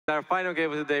Our final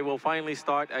game of the day will finally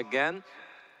start again.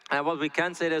 And what we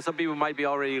can say is some people might be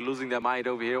already losing their mind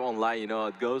over here online. You know,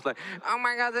 it goes like, oh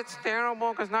my God, that's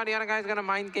terrible, because now the other guy's going to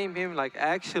mind game him. Like,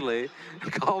 actually,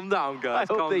 calm down, guys.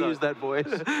 I hope they use that voice.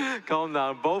 Calm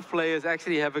down. Both players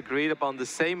actually have agreed upon the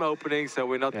same opening, so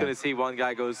we're not going to see one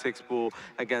guy go 6-pool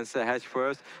against the hedge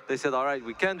first. They said, all right,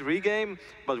 we can't regame,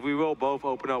 but we will both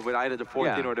open up with either the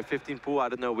 14 or the 15 pool. I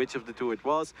don't know which of the two it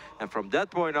was. And from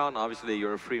that point on, obviously,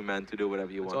 you're a free man to do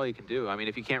whatever you want. That's all you can do. I mean,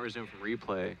 if you can't resume from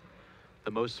replay, the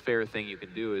most fair thing you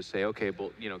can do is say, okay, well,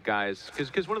 you know, guys,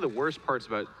 because one of the worst parts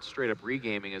about straight up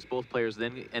regaming is both players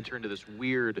then enter into this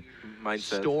weird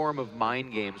storm of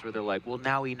mind games where they're like, well,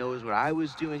 now he knows what I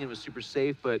was doing and was super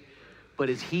safe, but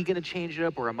is he going to change it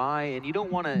up or am I? And you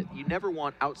don't want to, you never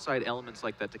want outside elements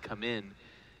like that to come in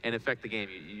and affect the game.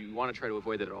 You want to try to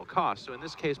avoid that at all costs. So in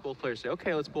this case, both players say,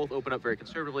 okay, let's both open up very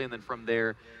conservatively, and then from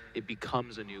there, it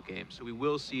becomes a new game. So we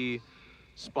will see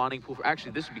spawning pool.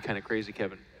 Actually, this would be kind of crazy,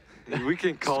 Kevin. We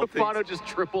can call Stephano just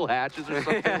triple hatches or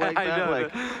something like that. I know.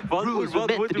 Like,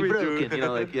 what would we do? You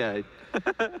know, like, yeah.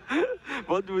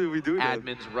 What would we do then?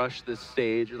 Admins rush the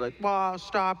stage. You're like, wow,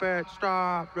 stop it,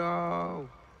 stop, no.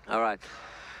 All right.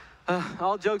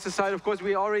 All jokes aside, of course,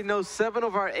 we already know 7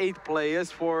 of our 8 players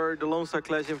for the Lone Star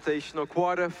Clash Invitational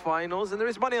quarterfinals. And there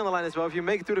is money on the line as well. If you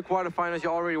make it to the quarterfinals, you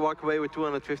already walk away with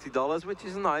 $250, which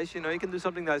is nice. You know, you can do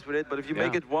something nice with it. But if you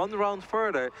make it one round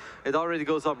further, it already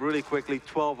goes up really quickly.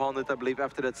 1,200, I believe.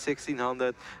 After that,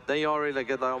 1,600. Then you already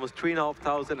get like almost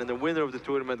 3,500. And the winner of the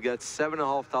tournament gets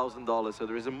 $7,500. So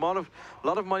there is a lot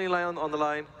of money on the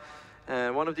line.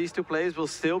 And one of these two players will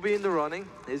still be in the running.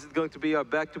 Is it going to be our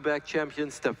back-to-back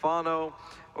champion, Stephano,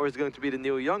 or is it going to be the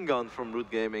new young gun from Root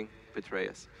Gaming,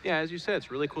 Petraeus? Yeah, as you said, it's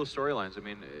really cool storylines. I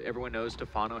mean, everyone knows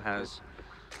Stephano has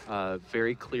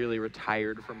very clearly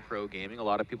retired from pro gaming. A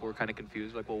lot of people were kind of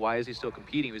confused, like, well, why is he still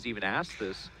competing? He was even asked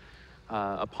this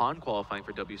upon qualifying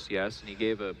for WCS, and he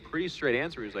gave a pretty straight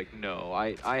answer. He was like, no,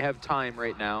 I have time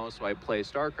right now, so I play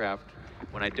StarCraft.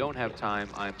 When I don't have time,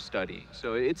 I'm studying.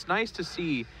 So it's nice to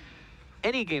see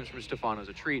any games from Stephano is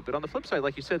a treat, but on the flip side,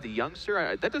 like you said, the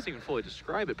youngster, that doesn't even fully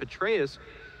describe it. Petraeus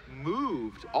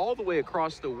moved all the way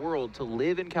across the world to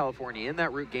live in California in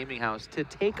that Root Gaming house to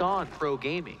take on pro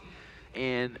gaming.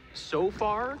 And so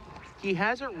far, he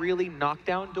hasn't really knocked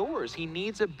down doors. He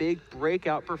needs a big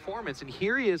breakout performance. And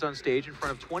here he is on stage in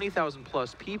front of 20,000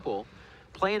 plus people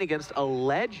playing against a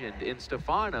legend in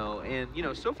Stephano. And, you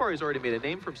know, so far he's already made a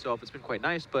name for himself. It's been quite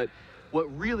nice, but what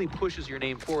really pushes your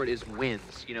name forward is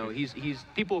wins. You know,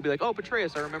 people will be like, oh,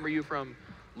 Petraeus, I remember you from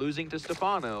losing to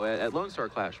Stephano at Lone Star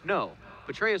Clash. No,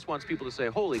 Petraeus wants people to say,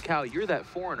 holy cow, you're that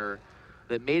foreigner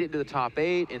that made it to the top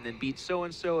 8 and then beat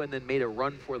so-and-so and then made a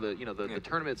run for the, you know, the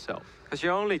tournament itself. Because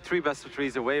you're only 3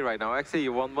 best-of-3s away right now. Actually,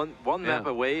 you won one map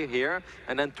away here,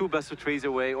 and then 2 best-of-3s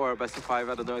away, or a best-of-5,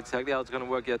 I don't know exactly how it's going to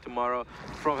work yet tomorrow,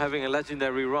 from having a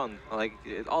legendary run. Like,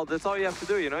 that's all you have to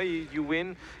do, you know? You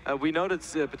win. We know that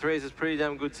Petraeus is pretty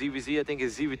damn good ZVZ. I think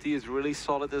his ZVT is really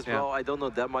solid as well. I don't know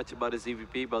that much about his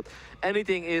ZVP, but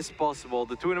anything is possible.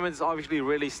 The tournament is obviously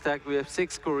really stacked. We have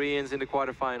 6 Koreans in the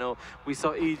quarterfinal. We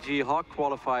saw E.G. Hawk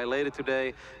qualify later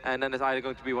today, and then it's either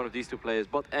going to be one of these 2 players.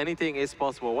 But anything is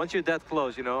possible. Once you're that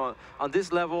close, you know, on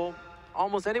this level,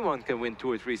 almost anyone can win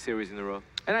 2 or 3 series in a row.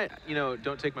 And I, you know,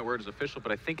 don't take my word as official,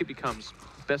 but I think it becomes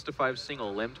best of 5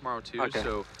 single limb tomorrow too. Okay.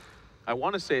 So I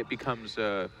want to say it becomes,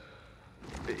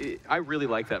 I really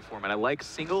like that format. I like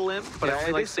single limb, but I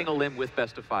only like single limb with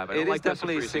best of 5. I don't like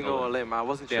definitely best of 3 single limb. I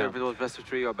wasn't sure if it was best of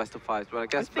 3 or best of 5, but I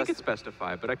guess I think it's best of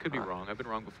 5, but I could be wrong. I've been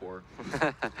wrong before.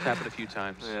 It's happened a few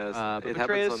times. Yes, it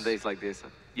happens on days like this.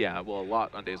 Yeah, well, a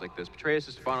lot on days like this. Petraeus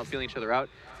and Stephano feeling each other out.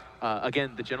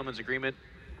 Again, the gentleman's agreement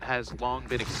has long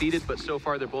been exceeded, but so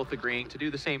far they're both agreeing to do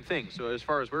the same thing. So as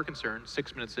far as we're concerned,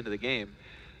 6 minutes into the game,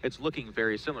 it's looking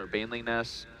very similar. Baneling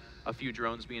nests, a few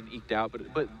drones being eked out,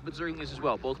 but Zerglings as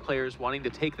well. Both players wanting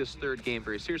to take this 3rd game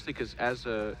very seriously, because as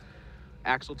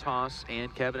Axel Toss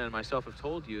and Kevin and myself have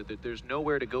told you, that there's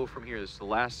nowhere to go from here. This is the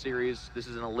last series. This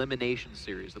is an elimination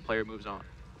series. The player moves on.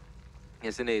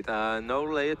 Yes, indeed. No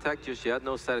lay attack just yet,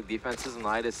 no static defenses on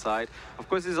either side. Of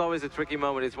course, this is always a tricky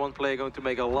moment. Is one player going to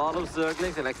make a lot of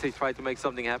Zerglings and actually try to make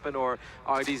something happen, or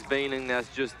are these Baneling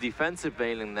nests just defensive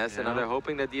Baneling nests, and are they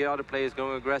hoping that the other player is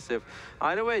going aggressive?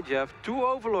 Either way, Jeff, 2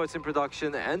 Overlords in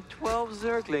production and 12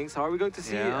 Zerglings. Are we going to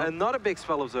see another big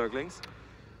spell of Zerglings?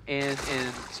 And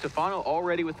Stephano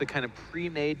already with the kind of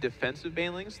pre-made defensive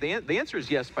Banelings? The answer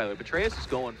is yes, by the way. Petraeus is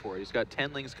going for it. He's got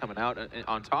 10 Lings coming out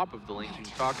on top of the Lings you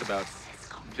talked about.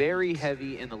 Very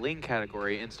heavy in the Ling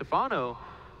category. And Stephano,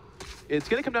 it's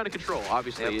going to come down to control,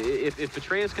 obviously. Yep. If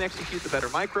Petraeus can execute the better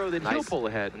micro, then he'll pull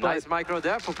ahead. Nice micro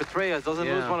there for Petraeus. Doesn't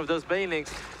lose one of those banelings.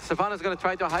 Stephano's going to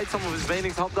try to hide some of his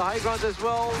banelings, help the high ground as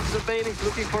well. The banelings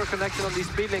looking for a connection on these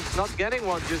speed links. Not getting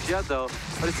one just yet, though.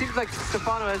 But it seems like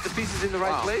Stephano has the pieces in the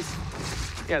right place.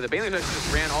 Yeah, the banelings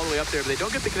just ran all the way up there, but they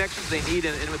don't get the connections they need.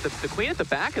 And with the queen at the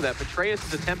back of that,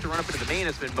 Petraeus' attempt to run up into the main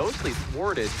has been mostly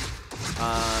thwarted.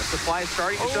 Supply is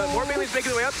starting to show. More banelings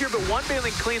making their way up here, but one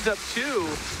baneling cleans up two.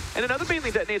 And another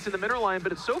baneling detonates in the middle line,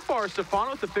 but so far,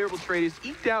 Stephano with the favorable trade, he's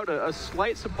eked out a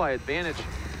slight supply advantage.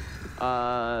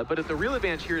 But the real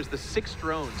advantage here is the 6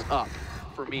 drones up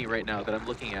for me right now that I'm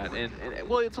looking at. And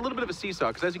well, it's a little bit of a seesaw,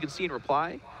 because as you can see in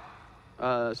reply,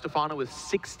 Stephano with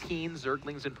 16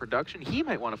 Zerglings in production, he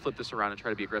might want to flip this around and try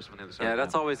to be aggressive on the other side. Yeah,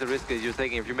 that's always the risk that you're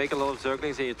taking. If you make a lot of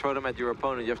Zerglings and you throw them at your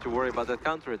opponent, you have to worry about that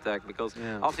counter-attack, because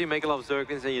after you make a lot of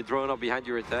Zerglings and you drone up behind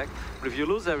your attack, but if you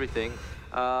lose everything,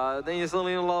 then you're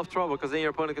suddenly in a lot of trouble, because then your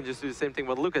opponent can just do the same thing.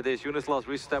 But look at this, Eunice lost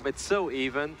restep, it's so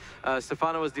even.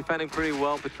 Stephano was defending pretty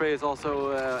well, Petraeus also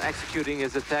executing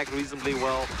his attack reasonably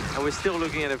well, and we're still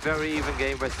looking at a very even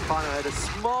game where Stephano had a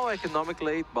small economic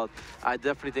lead, but I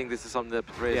definitely think this is something that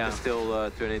Petraeus can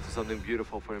still turn into something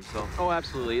beautiful for himself. Oh,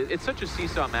 absolutely. It's such a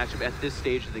seesaw matchup at this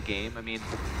stage of the game. I mean,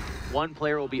 one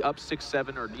player will be up 6,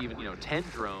 7, or even 10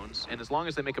 drones, and as long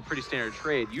as they make a pretty standard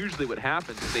trade, usually what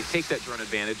happens is they take that drone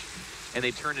advantage and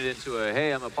they turn it into a,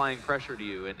 hey, I'm applying pressure to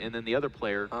you, and then the other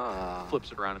player flips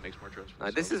it around and makes more drones.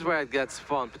 This is where it gets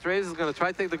fun. Petraeus is going to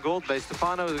try to take the gold base.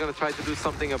 Stephano is going to try to do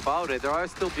something about it. There are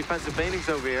still defensive banelings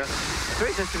over here.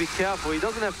 Petraeus has to be careful. He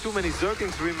doesn't have too many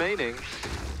Zerglings remaining.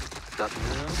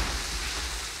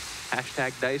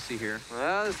 Hashtag dicey here.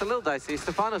 Well, it's a little dicey.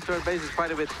 Stephano's third base is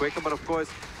quite a bit quicker, but of course,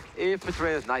 if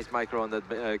Petraeus, nice micro on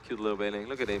that cute little baneling.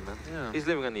 Look at him, man. Yeah. He's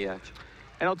living on the edge.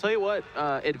 And I'll tell you what,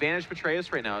 advantage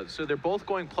Petraeus right now. So they're both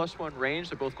going +1 range,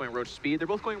 they're both going roach speed, they're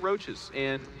both going roaches.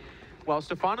 And while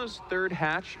Stephano's third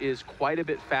hatch is quite a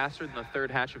bit faster than the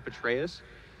third hatch of Petraeus,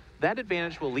 that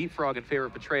advantage will leapfrog in favor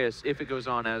of Petraeus if it goes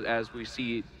on as we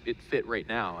see it fit right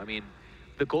now. I mean,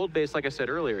 the gold base, like I said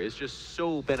earlier, is just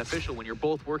so beneficial when you're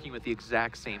both working with the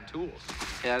exact same tools.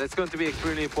 Yeah, that's going to be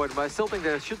extremely important, but I still think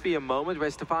there should be a moment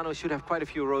where Stephano should have quite a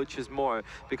few roaches more,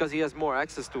 because he has more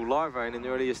access to larva in an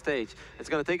earlier stage. It's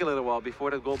going to take a little while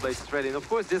before that gold base is ready. And of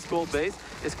course, this gold base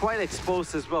is quite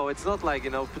exposed as well. It's not like,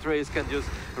 Petraeus can just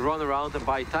run around and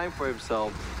buy time for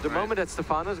himself. The moment that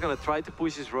Stephano is going to try to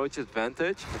push his roach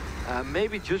advantage,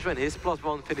 maybe just when his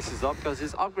 +1 finishes up, because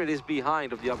his upgrade is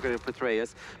behind of the upgrade of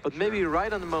Petraeus, but maybe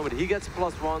right on the moment he gets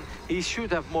 +1, he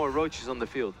should have more roaches on the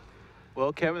field.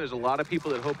 Well, Kevin, there's a lot of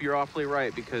people that hope you're awfully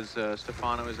right, because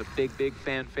Stephano is a big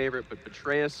fan favorite, but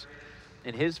Petraeus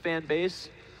and his fan base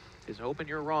is hoping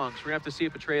you're wrong. So we're going to have to see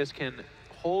if Petraeus can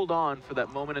hold on for that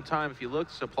moment in time. If you look,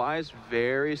 supply is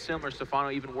very similar.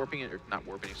 Stephano even morphing in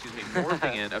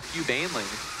a few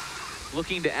banelings,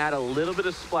 looking to add a little bit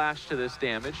of splash to this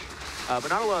damage, but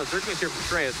not a lot of Zerglings here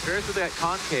from Petraeus. Petraeus with that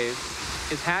concave.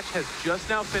 His hatch has just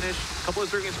now finished. A couple of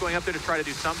Zerglings going up there to try to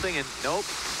do something, and nope.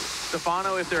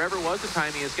 Stephano, if there ever was a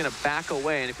time, he is going to back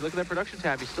away. And if you look at that production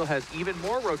tab, he still has even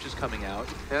more roaches coming out.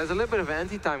 Yeah, there's a little bit of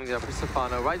anti-timing there for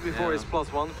Stephano. Right before his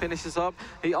 +1 finishes up,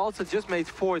 he also just made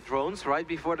 4 drones right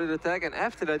before the attack, and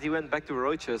after that he went back to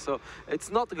roaches. So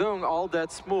it's not going all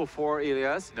that smooth for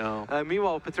Elias. No.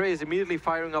 Meanwhile, Petraeus is immediately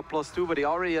firing up +2, but he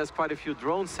already has quite a few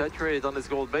drones saturated on his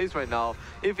gold base right now.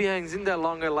 If he hangs in there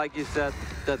longer, like you said,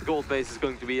 that gold base is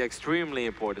going to be extremely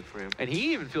important for him. And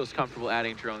he even feels comfortable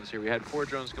adding drones here. We had 4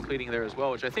 drones completing there as well,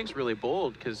 which I think is really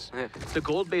bold, because the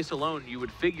gold base alone you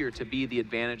would figure to be the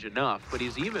advantage enough, but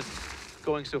he's even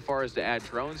going so far as to add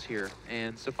drones here.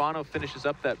 And Stephano finishes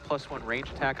up that +1 range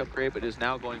attack upgrade, but is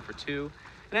now going for 2.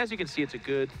 And as you can see, it's a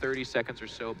good 30 seconds or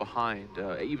so behind,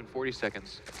 even 40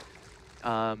 seconds.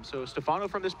 So Stephano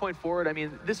from this point forward, I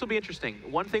mean, this will be interesting.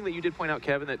 One thing that you did point out,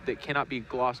 Kevin, that cannot be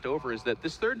glossed over is that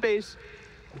this third base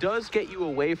does get you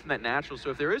away from that natural. So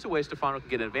if there is a way Stephano can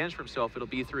get an advantage for himself, it'll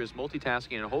be through his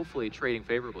multitasking and hopefully trading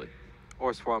favorably.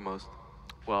 Or Swarmos.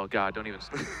 Well, God, don't even,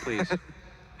 please.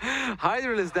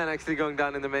 Hydral is then actually going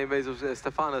down in the main base of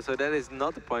Stephano, so that is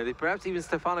not the point. Perhaps even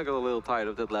Stephano got a little tired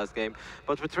of that last game.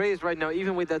 But Petraeus right now,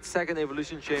 even with that second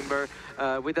evolution chamber,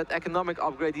 with that economic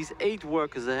upgrade, he's 8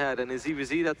 workers ahead. And his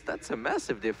EVZ, that's a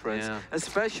massive difference. Yeah.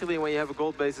 Especially when you have a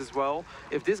gold base as well.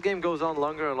 If this game goes on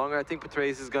longer and longer, I think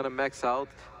Petraeus is going to max out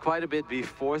quite a bit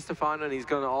before Stephano, and he's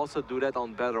going to also do that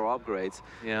on better upgrades.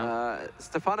 Yeah.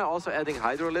 Stephano also adding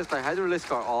Hydralisks. Like,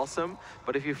 Hydralisks are awesome,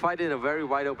 but if you fight in a very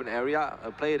wide open area,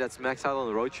 players player that's maxed out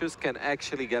on Roaches can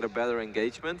actually get a better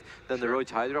engagement than the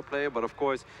Roach Hydra player. But of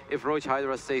course, if Roach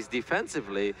Hydra stays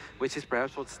defensively, which is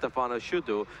perhaps what Stephano should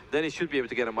do, then he should be able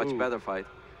to get a much better fight.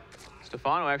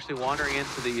 Stephano actually wandering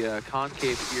into the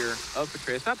concave here of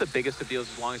Petraeus. Not the biggest of deals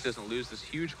as long as he doesn't lose this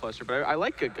huge cluster, but I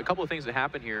like a couple of things that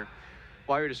happen here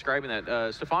while you're describing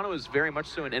that. Stephano was very much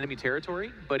so in enemy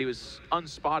territory, but he was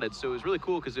unspotted, so it was really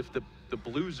cool because if the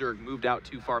blue Zerg moved out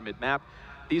too far mid-map,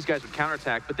 these guys would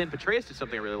counterattack, but then Petraeus did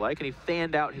something I really like, and he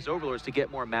fanned out his overlords to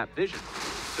get more map vision.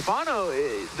 Stephano,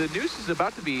 the noose is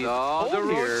about to be pulled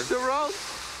here. The roach.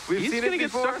 He's going to get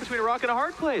stuck between a rock and a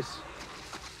hard place.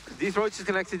 These Roaches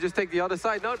can actually just take the other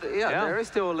side. No, yeah. There is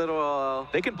still a little...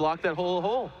 They can block that whole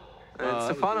hole. And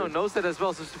Stephano knows that as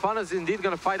well, so Stephano is indeed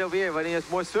going to fight over here when he has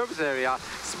more surface area.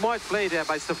 Smart play there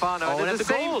by Stephano. And at the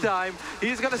same time,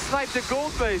 he's going to snipe the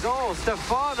gold base. Oh,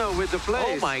 Stephano with the plays.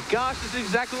 Oh my gosh, this is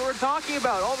exactly what we're talking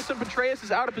about. All of a sudden, Petraeus is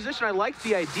out of position. I like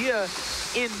the idea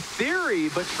in theory,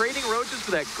 but trading Roaches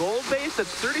for that gold base,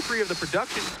 that's 33 of the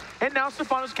production. And now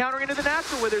Stephano's countering into the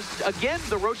natural, where there's, again,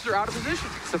 the Roaches are out of position.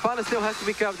 Stephano still has to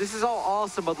be careful. This is all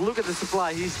awesome, but look at the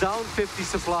supply. He's down 50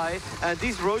 supply, and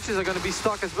these Roaches are going to be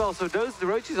stuck as well. So the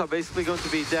Roaches are basically going to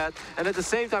be dead. And at the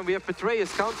same time, we have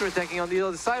Petraeus counterattacking on the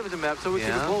other side of the map, so we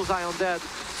keep a close eye on that.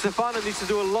 Stephano needs to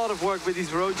do a lot of work with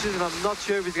these Roaches, and I'm not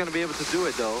sure if he's going to be able to do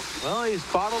it, though. Well, he's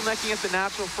bottlenecking at the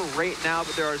natural for right now,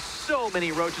 but there are so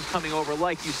many Roaches coming over,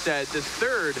 like you said. This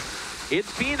third,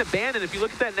 it's being abandoned. If you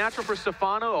look at that natural for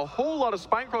Stephano, a whole lot of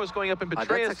Spine Crawlers going up in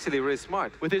Petraeus. That's actually really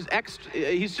smart. With his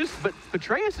but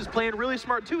Petraeus is playing really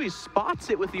smart too. He spots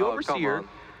it with the Overseer.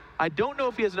 I don't know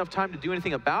if he has enough time to do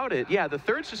anything about it. Yeah, the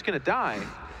third's just gonna die.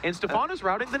 And Stephano's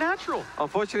routing the natural.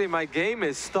 Unfortunately, my game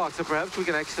is stuck, so perhaps we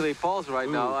can actually pause right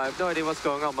now. I have no idea what's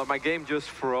going on, but my game just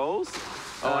froze.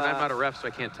 Oh, and I'm not a ref, so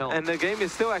I can't tell. And the game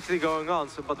is still actually going on,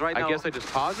 so but right now... I guess I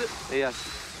just pause it? Yes.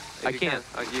 I can't.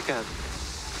 You can.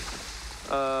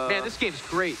 Man, this game's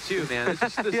great too, man.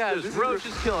 This Roach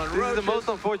is killing. This is the most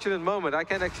unfortunate moment. I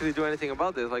can't actually do anything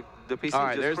about this. Like the PC All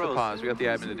right, just there's froze. the pause. We got the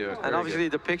admin to do it. And obviously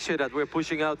the picture that we're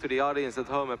pushing out to the audience at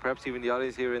home, and perhaps even the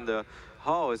audience here in the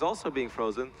hall, is also being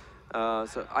frozen.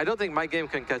 So I don't think my game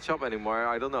can catch up anymore.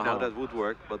 I don't know how that would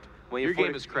work, but when your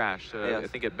game has crashed. I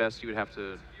think at best you would have to.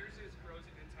 Yours is frozen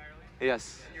entirely.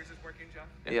 Yes. And yours is working, Jeff.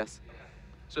 Yeah. Yes.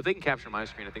 So if they can capture my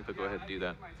screen, I think they'll go ahead and do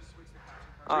that.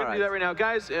 So All we're gonna do that right now,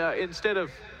 guys. Instead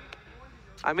of.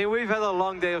 I mean, we've had a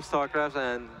long day of StarCraft,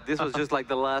 and this was just like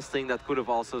the last thing that could have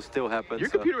also still happened. Your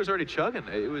computer was already chugging.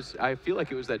 It was. I feel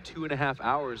like it was that 2.5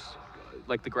 hours,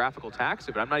 like the graphical tax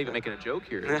of it. I'm not even making a joke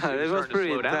here. It was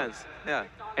pretty intense. Yeah.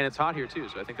 And it's hot here too,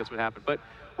 so I think that's what happened. But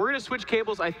we're gonna switch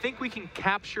cables. I think we can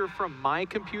capture from my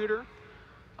computer,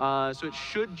 so it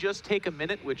should just take a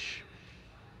minute, which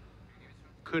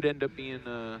could end up being.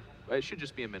 It should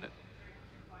just be a minute.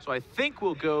 So I think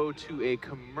we'll go to a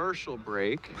commercial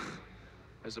break.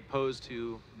 As opposed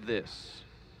to this.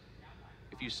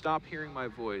 If you stop hearing my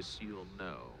voice, you'll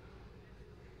know.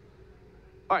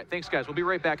 All right, thanks, guys. We'll be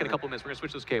right back in a couple of minutes. We're going to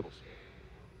switch those cables.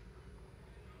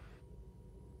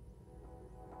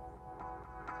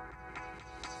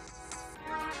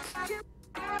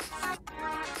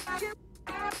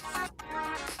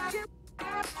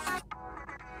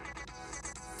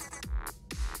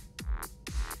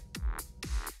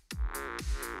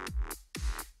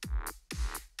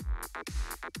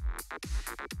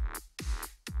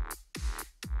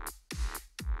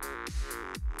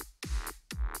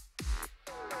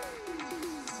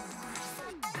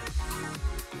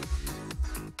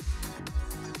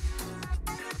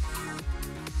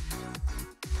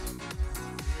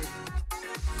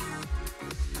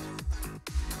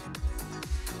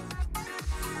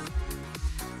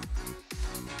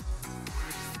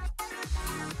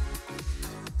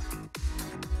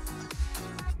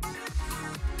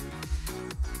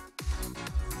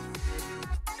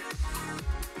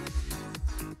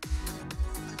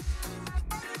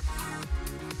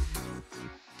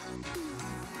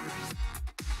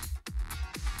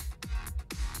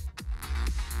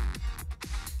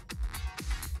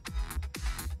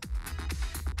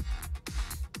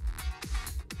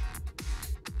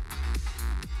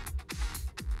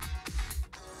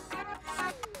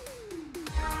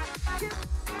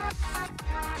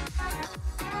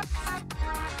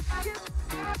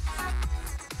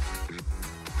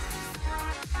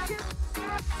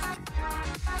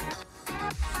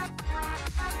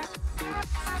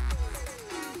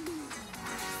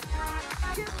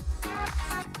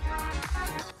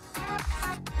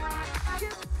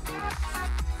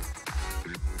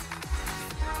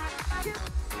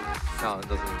 No, it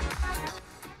doesn't.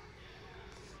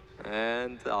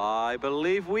 And I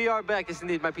believe we are back. Yes,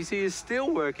 indeed. My PC is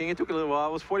still working. It took a little while. I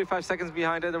was 45 seconds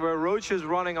behind it. There were roaches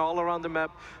running all around the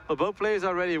map. But both players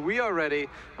are ready. We are ready.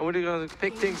 And we're going to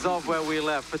pick things off where we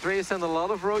left. Petraeus sent a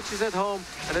lot of roaches at home.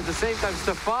 And at the same time,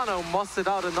 Stephano mustered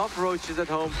out enough roaches at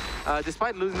home.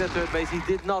 Despite losing that third base, he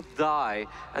did not die.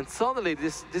 And suddenly,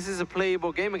 this is a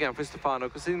playable game again for Stephano.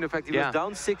 Considering the fact he was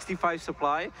down 65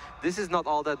 supply, this is not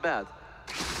all that bad.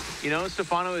 You know,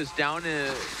 Stephano is down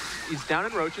he's down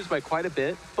in roaches by quite a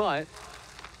bit, but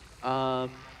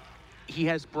he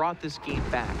has brought this game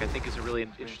back, I think is a really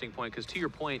interesting point, because to your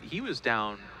point, he was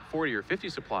down 40 or 50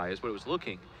 supply is what it was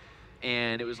looking.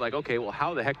 And it was like, okay, well,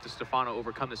 how the heck does Stephano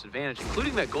overcome this advantage,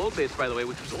 including that gold base, by the way,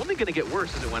 which was only going to get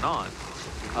worse as it went on.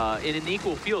 In an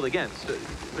equal field, again,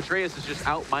 Petraeus is just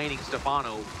out-mining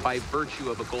Stephano by virtue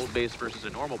of a gold base versus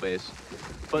a normal base.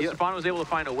 But Stephano was able to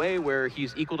find a way where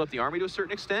he's equaled up the army to a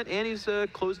certain extent, and he's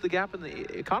closed the gap in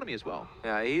the economy as well.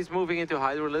 Yeah, he's moving into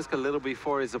Hydralisk a little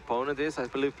before his opponent is. I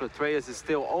believe Petraeus is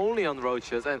still only on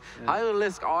roaches, and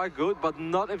Hydralisk are good, but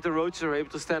not if the roaches are able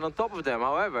to stand on top of them.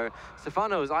 However,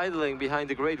 Stephano is idling behind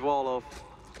the Great Wall of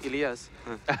Elias,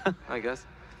 I guess.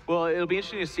 Well, it'll be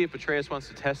interesting to see if Petraeus wants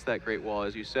to test that Great Wall,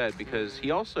 as you said, because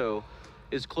he also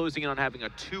is closing in on having a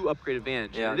 2 upgrade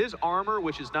advantage. Yeah. It is armor,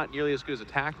 which is not nearly as good as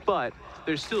attack, but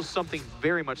there's still something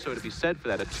very much so to be said for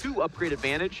that. A 2 upgrade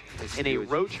advantage in a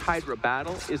Roach Hydra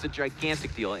battle is a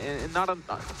gigantic deal, and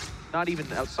not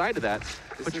even outside of that.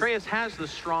 Petraeus has the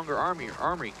stronger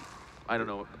army. I don't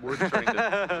know, words starting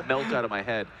to melt out of my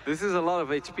head. This is a lot of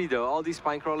HP though. All these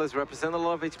spine crawlers represent a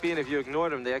lot of HP, and if you ignore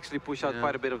them, they actually push out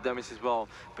quite a bit of damage as well.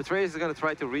 Petraeus is going to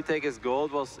try to retake his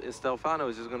gold, while Stephano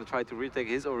is just going to try to retake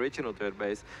his original third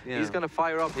base. He's going to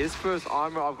fire up his first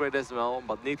armor upgrade as well,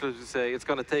 but needless to say, it's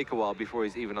going to take a while before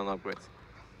he's even on upgrades.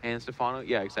 And Stephano,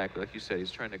 yeah, exactly, like you said,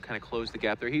 he's trying to kind of close the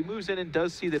gap there. He moves in and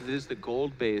does see that it is the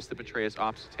gold base that Petraeus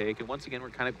opts to take, and once again,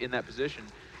 we're kind of in that position.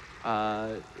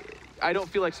 I don't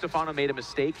feel like Stephano made a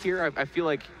mistake here. I feel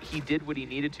like he did what he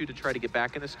needed to try to get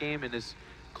back in this game and has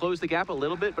closed the gap a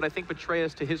little bit, but I think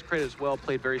Petraeus, to his credit as well,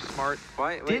 played very smart.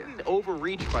 Didn't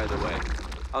overreach, by the way.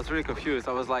 I was really confused.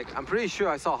 I was like, I'm pretty sure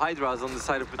I saw Hydras on the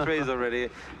side of Petraeus already,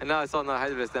 and now I saw no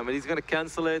Hydras then, but he's going to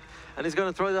cancel it, and he's going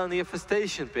to throw down the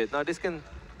Infestation Pit. Now, this can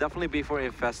definitely be for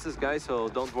Infestors, guys, so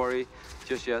don't worry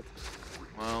just yet.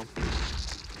 Well,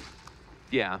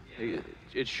 yeah.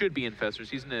 It should be Infestors.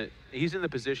 He's in the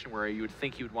position where you would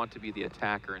think he would want to be the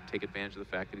attacker and take advantage of the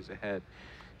fact that he's ahead.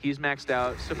 He's maxed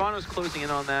out. Stephano's closing in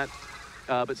on that,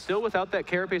 but still without that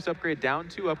carapace upgrade, down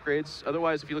 2 upgrades.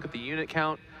 Otherwise, if you look at the unit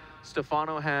count,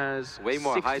 Stephano has way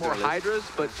more 6 more Hydras,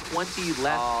 but 20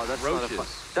 less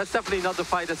roaches. That's definitely not the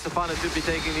fight that Stephano should be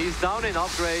taking. He's down in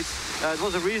upgrades. It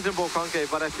was a reasonable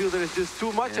concave, but I feel there is just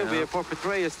too much over here for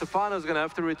Petraeus. Stephano's going to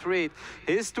have to retreat.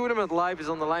 His tournament life is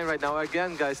on the line right now.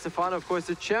 Again, guys, Stephano, of course,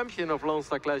 the champion of Lone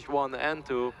Star Clash 1 and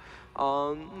 2.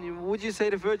 Would you say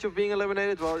the verge of being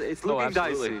eliminated? Well, it's looking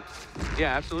dicey.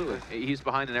 Yeah, absolutely. He's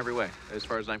behind in every way, as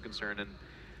far as I'm concerned. And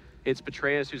it's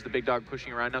Petraeus who's the big dog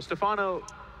pushing around. Now, Stephano,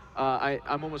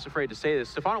 I'm almost afraid to say this,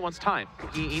 Stephano wants time.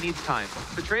 He needs time.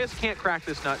 Petraeus can't crack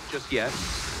this nut just yet.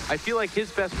 I feel like his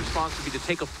best response would be to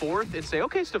take a 4th and say,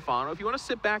 okay, Stephano, if you want to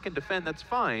sit back and defend, that's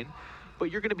fine,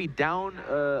 but you're going to be down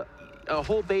a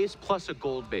whole base plus a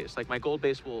gold base. Like, my gold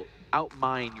base will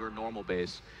outmine your normal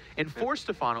base and force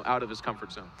Stephano out of his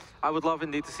comfort zone. I would love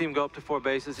indeed to see him go up to 4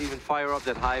 bases, even fire up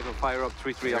that hive and fire up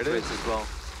 3-3 upgrades as well.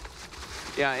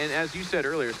 Yeah, and as you said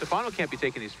earlier, Stephano can't be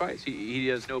taking these fights. He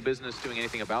has no business doing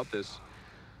anything about this.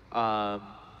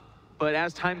 But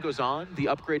as time goes on, the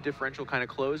upgrade differential kind of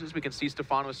closes. We can see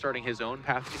Stephano starting his own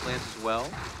path to clans as well.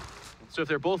 So if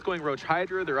they're both going Roach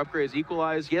Hydra, their upgrades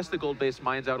equalize. Yes, the gold base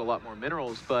mines out a lot more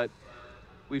minerals, but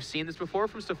we've seen this before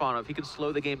from Stephano. If he can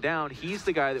slow the game down, he's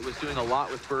the guy that was doing a lot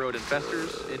with burrowed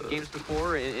Infestors in games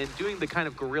before and doing the kind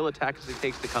of guerrilla tactics it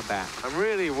takes to come back. I'm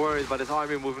really worried about his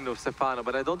army moving to Stephano,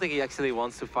 but I don't think he actually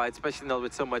wants to fight, especially not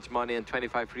with so much money and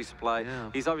 25 free supply. Yeah.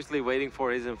 He's obviously waiting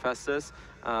for his Infestors.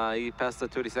 He passed the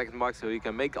 30-second mark, so he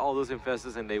can make all those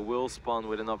Infestors, and they will spawn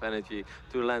with enough energy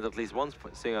to land at least one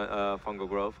single fungal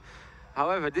growth.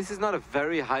 However, this is not a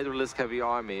very Hydralisk heavy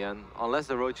army, and unless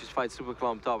the roaches fight super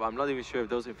clumped up, I'm not even sure if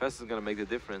those Infestors are going to make the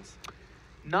difference.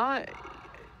 I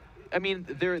mean,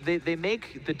 they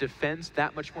make the defense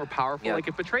that much more powerful. Yeah. Like,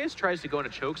 if Petraeus tries to go in a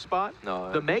choke spot,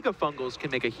 the Mega Fungals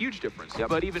can make a huge difference. Yep.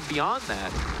 But even beyond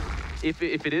that, if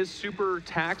it is super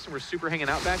taxed and we're super hanging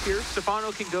out back here,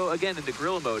 Stephano can go, again, into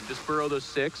guerrilla mode, just burrow those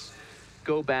 6,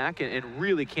 go back, and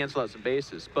really cancel out some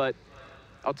bases. But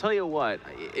I'll tell you what,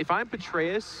 if I'm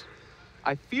Petraeus,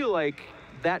 I feel like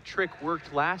that trick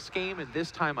worked last game, and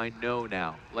this time I know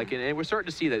now. Like, and we're starting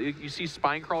to see that. You see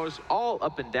spine crawlers all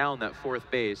up and down that 4th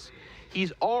base.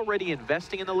 He's already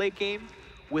investing in the late game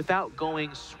without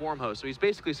going swarm host. So he's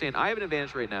basically saying, I have an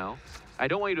advantage right now. I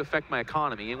don't want you to affect my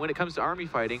economy. And when it comes to army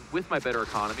fighting, with my better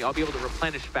economy, I'll be able to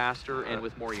replenish faster and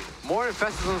with more units. More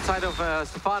investors on the side of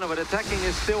Stephano, but attacking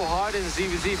is still hard in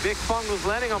ZVZ. Big Fungus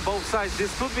landing on both sides.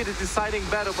 This could be the deciding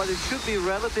battle, but it should be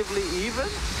relatively even.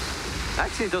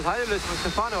 Actually, those Hydralisks from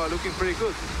Stephano are looking pretty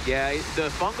good. Yeah, the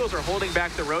Fungos are holding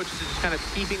back the Roaches and just kind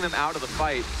of keeping them out of the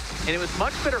fight. And it was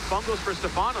much better Fungos for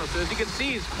Stephano. So as you can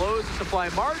see, he's closed the supply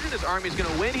margin. His army's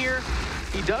going to win here.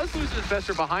 He does lose an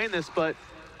Infestor behind this, but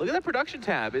look at that production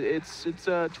tab. It's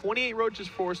 28 Roaches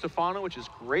for Stephano, which is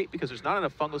great because there's not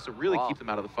enough Fungos to really keep them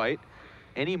out of the fight.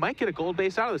 And he might get a gold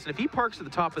base out of this. And if he parks at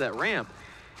the top of that ramp,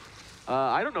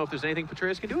 I don't know if there's anything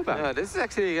Petraeus can do about it. Yeah, this is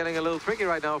actually getting a little tricky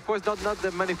right now. Of course, not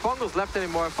that many Fungos left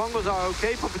anymore. Fungos are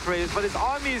okay for Petraeus, but his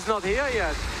army is not here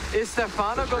yet. Is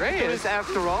Stephano going to do this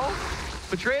after all?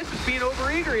 Petraeus is being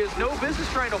overeager. He has no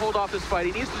business trying to hold off this fight.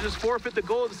 He needs to just forfeit the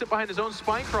gold and sit behind his own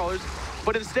spine crawlers.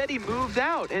 But instead, he moved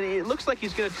out, and it looks like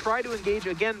he's going to try to engage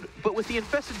again. But with the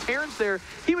infested Terrans there,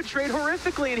 he would trade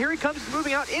horrifically, and here he comes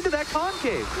moving out into that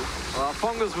concave. Well,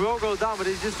 Fungus will go down, but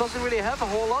he just doesn't really have a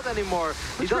whole lot anymore.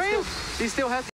 He still has